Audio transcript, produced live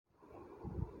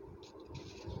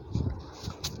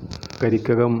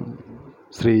കരിക്കകം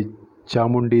ശ്രീ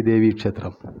ചാമുണ്ഡി ദേവി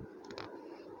ക്ഷേത്രം.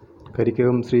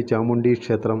 കരിക്കകം ശ്രീ ചാമുണ്ഡി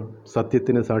ക്ഷേത്രം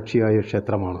സത്യത്തിന് സാക്ഷിയായ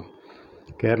ക്ഷേത്രമാണ്.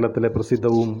 കേരളത്തിലെ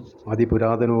പ്രസിദ്ധവും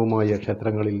അതിപുരാതനവുമായ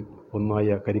ക്ഷേത്രങ്ങളിൽ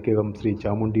ഒന്നായ കരിക്കകം ശ്രീ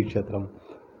ചാമുണ്ഡി ക്ഷേത്രം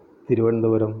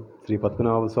തിരുവനന്തപുരം ശ്രീ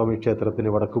പത്മനാഭസ്വാമി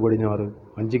ക്ഷേത്രത്തിന് വടക്കു പടിഞ്ഞാറ്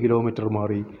 5 കിലോമീറ്റർ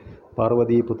മാറി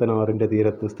പാർവതി പുത്തനാറിൻ്റെ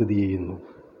തീരത്ത് സ്ഥിതി ചെയ്യുന്നു.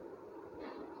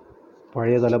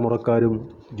 പഴയ തലമുറക്കാരും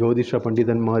ജ്യോതിഷ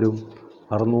പണ്ഡിതന്മാരും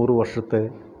 600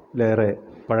 വർഷത്തിലേറെ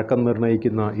പഴക്കം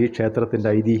നിർണ്ണയിക്കുന്ന ഈ ക്ഷേത്രത്തിൻ്റെ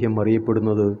ഐതിഹ്യം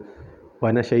അറിയപ്പെടുന്നത്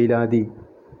വനശൈലാദി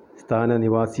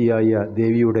സ്ഥാനനിവാസിയായ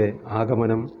ദേവിയുടെ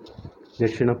ആഗമനം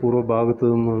ദക്ഷിണപൂർവ്വ ഭാഗത്തു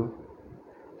നിന്ന്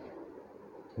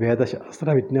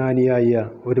വേദശാസ്ത്രവിജ്ഞാനിയായ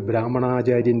ഒരു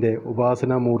ബ്രാഹ്മണാചാര്യൻ്റെ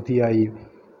ഉപാസനാമൂർത്തിയായി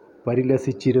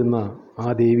പരിലസിച്ചിരുന്ന ആ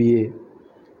ദേവിയെ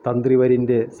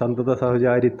തന്ത്രിവര്യൻ്റെ സന്തത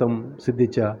സഹചാരിത്വം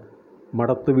സിദ്ധിച്ച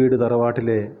മടത്തുവീട്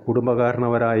തറവാട്ടിലെ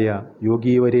കുടുംബകാരണവരായ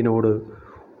യോഗീവര്യനോട്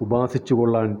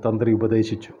ഉപാസിച്ചുകൊള്ളാൻ തന്ത്രി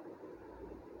ഉപദേശിച്ചു.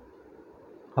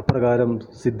 അപ്രകാരം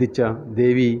സിദ്ധിച്ച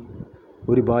ദേവി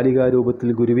ഒരു ബാലികാരൂപത്തിൽ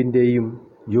ഗുരുവിൻ്റെയും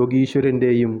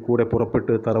യോഗീശ്വരൻ്റെയും കൂടെ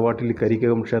പുറപ്പെട്ട് തറവാട്ടിൽ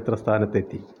കരിക്കകം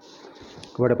ക്ഷേത്രസ്ഥാനത്തെത്തി.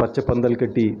 അവിടെ പച്ചപ്പന്തൽ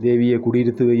കെട്ടി ദേവിയെ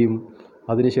കുടിയിരുത്തുകയും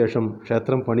അതിനുശേഷം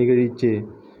ക്ഷേത്രം പണികഴിച്ച്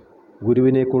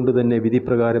ഗുരുവിനെ കൊണ്ട് തന്നെ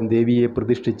വിധിപ്രകാരം ദേവിയെ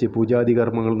പ്രതിഷ്ഠിച്ച് പൂജാതി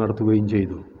കർമ്മങ്ങൾ നടത്തുകയും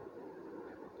ചെയ്തു.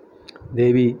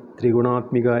 ദേവി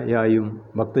ത്രിഗുണാത്മികയായും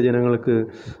ഭക്തജനങ്ങൾക്ക്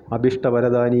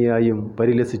അഭിഷ്ടവരദാനിയായും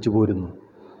പരിലസിച്ചു പോരുന്നു.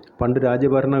 പണ്ട്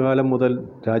രാജഭരണകാലം മുതൽ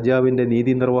രാജാവിൻ്റെ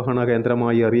നീതി നിർവഹണ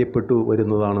കേന്ദ്രമായി അറിയപ്പെട്ടു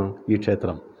വരുന്നതാണ് ഈ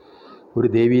ക്ഷേത്രം. ഒരു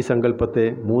ദേവീ സങ്കല്പത്തെ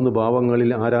 3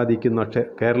 ഭാവങ്ങളിൽ ആരാധിക്കുന്ന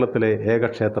കേരളത്തിലെ ഏക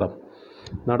ക്ഷേത്രം.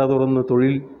 നട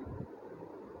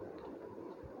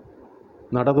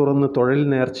തുറന്ന് തൊഴിൽ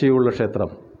നേർച്ചയുള്ള ക്ഷേത്രം,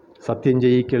 സത്യം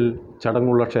ചെയ്യിക്കൽ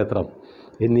ചടങ്ങുള്ള ക്ഷേത്രം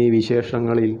എന്നീ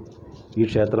വിശേഷങ്ങളിൽ ഈ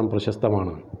ക്ഷേത്രം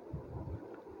പ്രശസ്തമാണ്.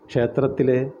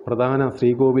 ക്ഷേത്രത്തിലെ പ്രധാന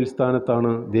ശ്രീകോവിൽ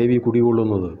സ്ഥാനത്താണ് ദേവി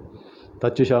കുടികൊള്ളുന്നത്.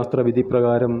 തച്ചുശാസ്ത്ര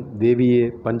വിധിപ്രകാരം ദേവിയെ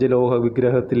പഞ്ചലോഹ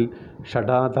വിഗ്രഹത്തിൽ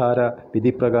ഷഡാധാര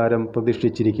വിധിപ്രകാരം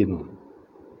പ്രതിഷ്ഠിച്ചിരിക്കുന്നു.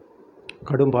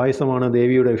 കടും പായസമാണ്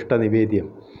ദേവിയുടെ ഇഷ്ടനിവേദ്യം.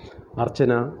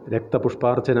 അർച്ചന,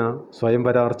 രക്തപുഷ്പാർച്ചന,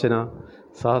 സ്വയംവരാർച്ചന,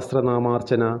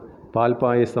 സഹസ്രനാമാർച്ചന,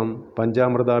 പാൽപായസം,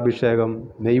 പഞ്ചാമൃതാഭിഷേകം,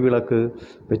 നെയ്വിളക്ക്,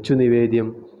 വെച്ചുനിവേദ്യം,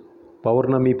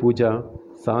 പൗർണമി പൂജ,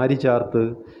 സാരി ചാർത്ത്,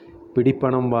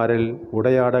 പിടിപ്പണം വാരൽ,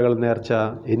 ഉടയാടകൾ നേർച്ച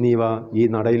എന്നിവ ഈ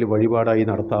നടയിൽ വഴിപാടായി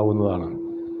നടത്താവുന്നതാണ്.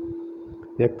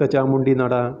 രക്തചാമുണ്ഡി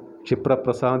നട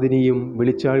ക്ഷിപ്രപ്രസാദിനിയും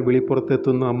വിളിച്ചാൽ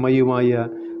വിളിപ്പുറത്തെത്തുന്ന അമ്മയുമായ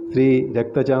ശ്രീ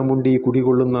രക്തചാമുണ്ഡി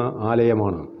കുടികൊള്ളുന്ന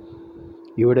ആലയമാണ്.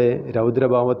 ഇവിടെ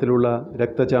രൗദ്രഭാവത്തിലുള്ള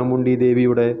രക്തചാമുണ്ഡി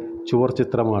ദേവിയുടെ ചുവർ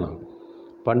ചിത്രമാണ്.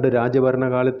 പണ്ട്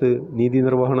രാജഭരണകാലത്ത് നീതി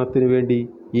നിർവഹണത്തിനു വേണ്ടി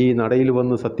ഈ നടയിൽ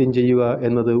വന്ന് സത്യം ചെയ്യുക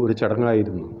എന്നത് ഒരു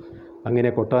ചടങ്ങായിരുന്നു. അങ്ങനെ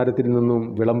കൊട്ടാരത്തിൽ നിന്നും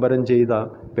വിളംബരം ചെയ്ത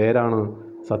പേരാണ്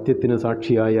സത്യത്തിന്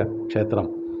സാക്ഷിയായ ക്ഷേത്രം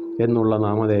എന്നുള്ള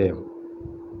നാമധേയം.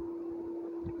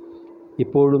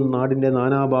 ഇപ്പോഴും നാടിൻ്റെ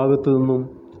നാനാഭാഗത്തു നിന്നും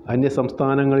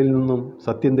അന്യസംസ്ഥാനങ്ങളിൽ നിന്നും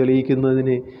സത്യം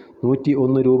തെളിയിക്കുന്നതിന്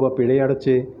 101 രൂപ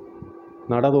പിഴയടച്ച്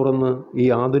നട തുറന്ന് ഈ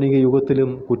ആധുനിക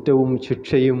യുഗത്തിലും കുറ്റവും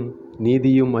ശിക്ഷയും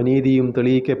നീതിയും അനീതിയും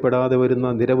തെളിയിക്കപ്പെടാതെ വരുന്ന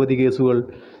നിരവധി കേസുകൾ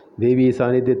ദേവീ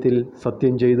സാന്നിധ്യത്തിൽ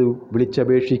സത്യം ചെയ്തു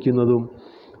വിളിച്ചപേക്ഷിക്കുന്നതും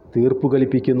തീർപ്പു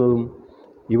കൽപ്പിക്കുന്നതും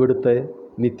ഇവിടുത്തെ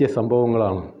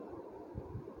നിത്യസംഭവങ്ങളാണ്.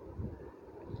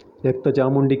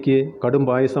 രക്തചാമുണ്ഡിക്ക് കടും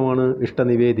പായസമാണ്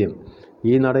ഇഷ്ടനിവേദ്യം.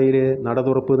 ഈ നടയിലെ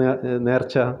നടതുറപ്പ്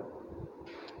നേർച്ച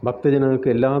ഭക്തജനങ്ങൾക്ക്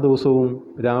എല്ലാ ദിവസവും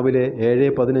രാവിലെ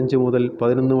 7:15 മുതൽ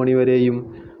 11 മണി വരെയും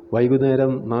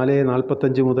വൈകുന്നേരം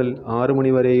 4:45 മുതൽ 6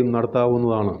 മണി വരെയും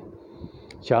നടത്താവുന്നതാണ്.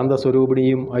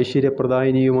 ശാന്തസ്വരൂപിണിയും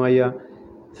ഐശ്വര്യപ്രദായിനിയുമായ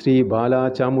ശ്രീ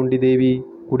ബാലചാമുണ്ഡി ദേവി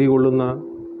കുടികൊള്ളുന്ന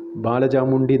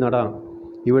ബാലചാമുണ്ഡി നട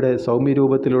ഇവിടെ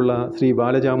സൗമ്യരൂപത്തിലുള്ള ശ്രീ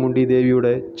ബാലചാമുണ്ഡി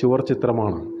ദേവിയുടെ ചുവർ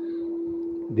ചിത്രമാണ്.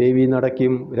 ദേവി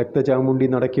നടയ്ക്കും രക്തചാമുണ്ഡി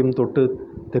നടയ്ക്കും തൊട്ട്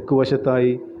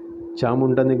തെക്കുവശത്തായി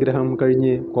ചാമുണ്ഡ നിഗ്രഹം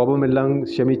കഴിഞ്ഞ് കോപമെല്ലാം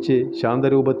ശമിച്ച്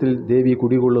ശാന്തരൂപത്തിൽ ദേവി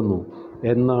കുടികൊള്ളുന്നു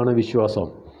എന്നാണ് വിശ്വാസം.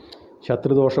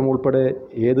 ശത്രുദോഷം ഉൾപ്പെടെ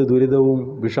ഏത് ദുരിതവും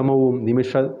വിഷമവും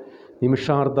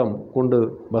നിമിഷാർദ്ധം കൊണ്ട്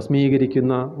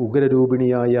ഭസ്മീകരിക്കുന്ന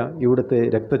ഉഗ്രരൂപിണിയായ ഇവിടുത്തെ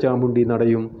രക്തചാമുണ്ഡി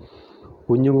നടയും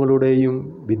കുഞ്ഞുങ്ങളുടെയും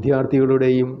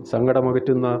വിദ്യാർത്ഥികളുടെയും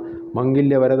സങ്കടമകറ്റുന്ന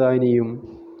മംഗല്യവരദായിനിയും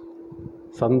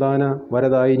സന്താന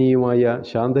വരദായിനിയുമായ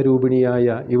ശാന്തരൂപിണിയായ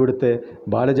ഇവിടുത്തെ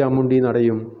ബാലചാമുണ്ഡി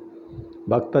നടയും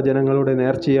ഭക്തജനങ്ങളുടെ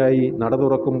നേർച്ചയായി നട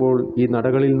തുറക്കുമ്പോൾ ഈ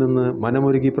നടകളിൽ നിന്ന്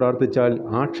മനമൊരുക്കി പ്രാർത്ഥിച്ചാൽ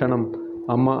ആ ക്ഷണം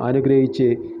അമ്മ അനുഗ്രഹിച്ച്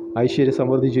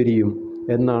ഐശ്വര്യസമൃദ്ധി ചൊരിയും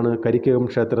എന്നാണ് കരിക്കകം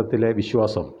ക്ഷേത്രത്തിലെ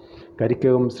വിശ്വാസം.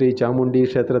 കരിക്കകം ശ്രീ ചാമുണ്ഡി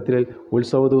ക്ഷേത്രത്തിലെ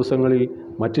ഉത്സവ ദിവസങ്ങളിൽ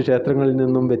മറ്റ് ക്ഷേത്രങ്ങളിൽ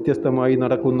നിന്നും വ്യത്യസ്തമായി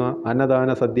നടക്കുന്ന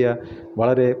അന്നദാന സദ്യ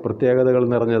വളരെ പ്രത്യേകതകൾ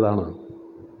നിറഞ്ഞതാണ്.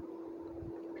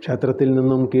 ക്ഷേത്രത്തിൽ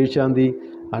നിന്നും കീഴ്ശാന്തി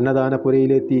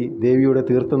അന്നദാനപുരയിലെത്തി ദേവിയുടെ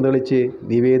തീർത്ഥം തെളിച്ച്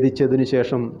നിവേദിച്ചതിനു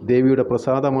ശേഷം ദേവിയുടെ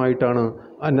പ്രസാദമായിട്ടാണ്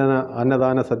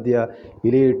അന്നദാന സദ്യ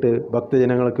ഇലയിട്ട്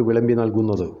ഭക്തജനങ്ങൾക്ക് വിളമ്പി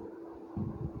നൽകുന്നത്.